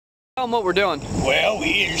Tell them what we're doing. Well,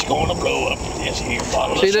 we're just gonna blow up this here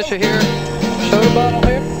bottle. See this here soda bottle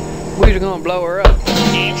here? We're just gonna blow her up.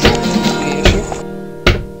 Yes, sir.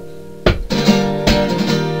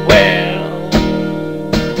 Well,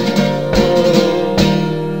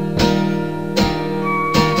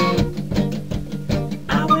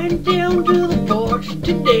 I went down to the porch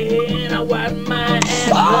today and I wiped my ass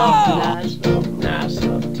up nice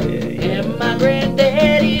today. And my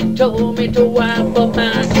granddaddy told me to wipe up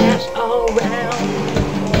my ass all round.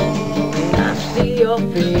 I see your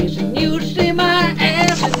face and you see my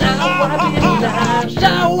ass, and I wipe it nice,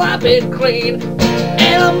 I wipe it clean,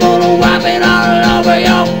 and I'm gonna wipe it all over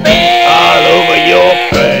your face. All over your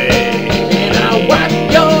face. And I wipe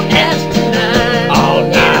your ass tonight. All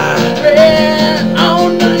night. Red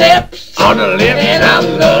on the lips. On the lips. And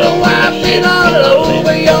I'm gonna wipe it all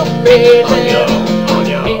over your face.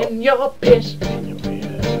 In your piss.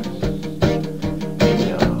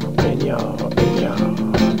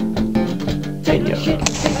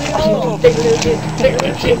 Take a little shit, take a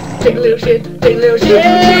little shit, take a little shit, take a little shit,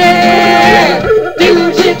 take a little shit, take a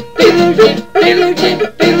little shit, take a little shit, take a little shit,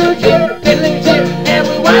 take a little shit, take a little shit, and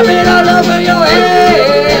we wipe it all over your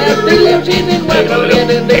head. Take a little shit and wipe it all over, take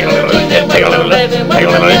a little shit and wipe it all over, take a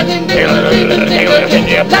little shit, take a little shit, take a little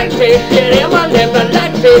shit, like this shit on my lip,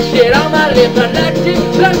 like this shit on my lip, like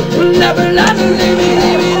this, like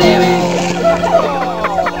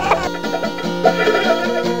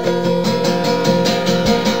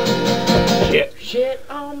shit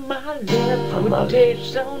on my lip would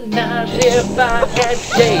taste so nice if I had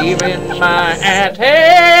shaven my ass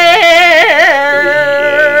hair.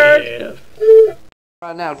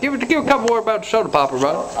 Right now, give a couple more about the soda popper,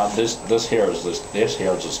 brother. This here is a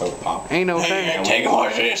soda pop. Ain't no thing. Take a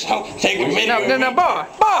horse this, take a video. No, boy.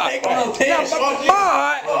 Take a piss. Boy.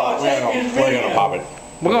 We're gonna pop it.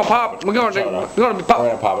 We're gonna pop it. We're gonna be popping. We're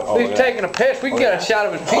gonna pop it. Oh, He's taking a piss. We can get a shot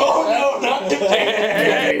of his piss. Oh no, not the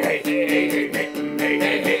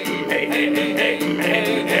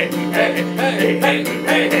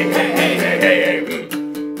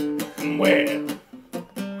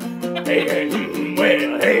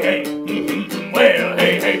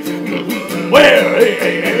well,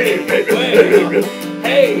 hey,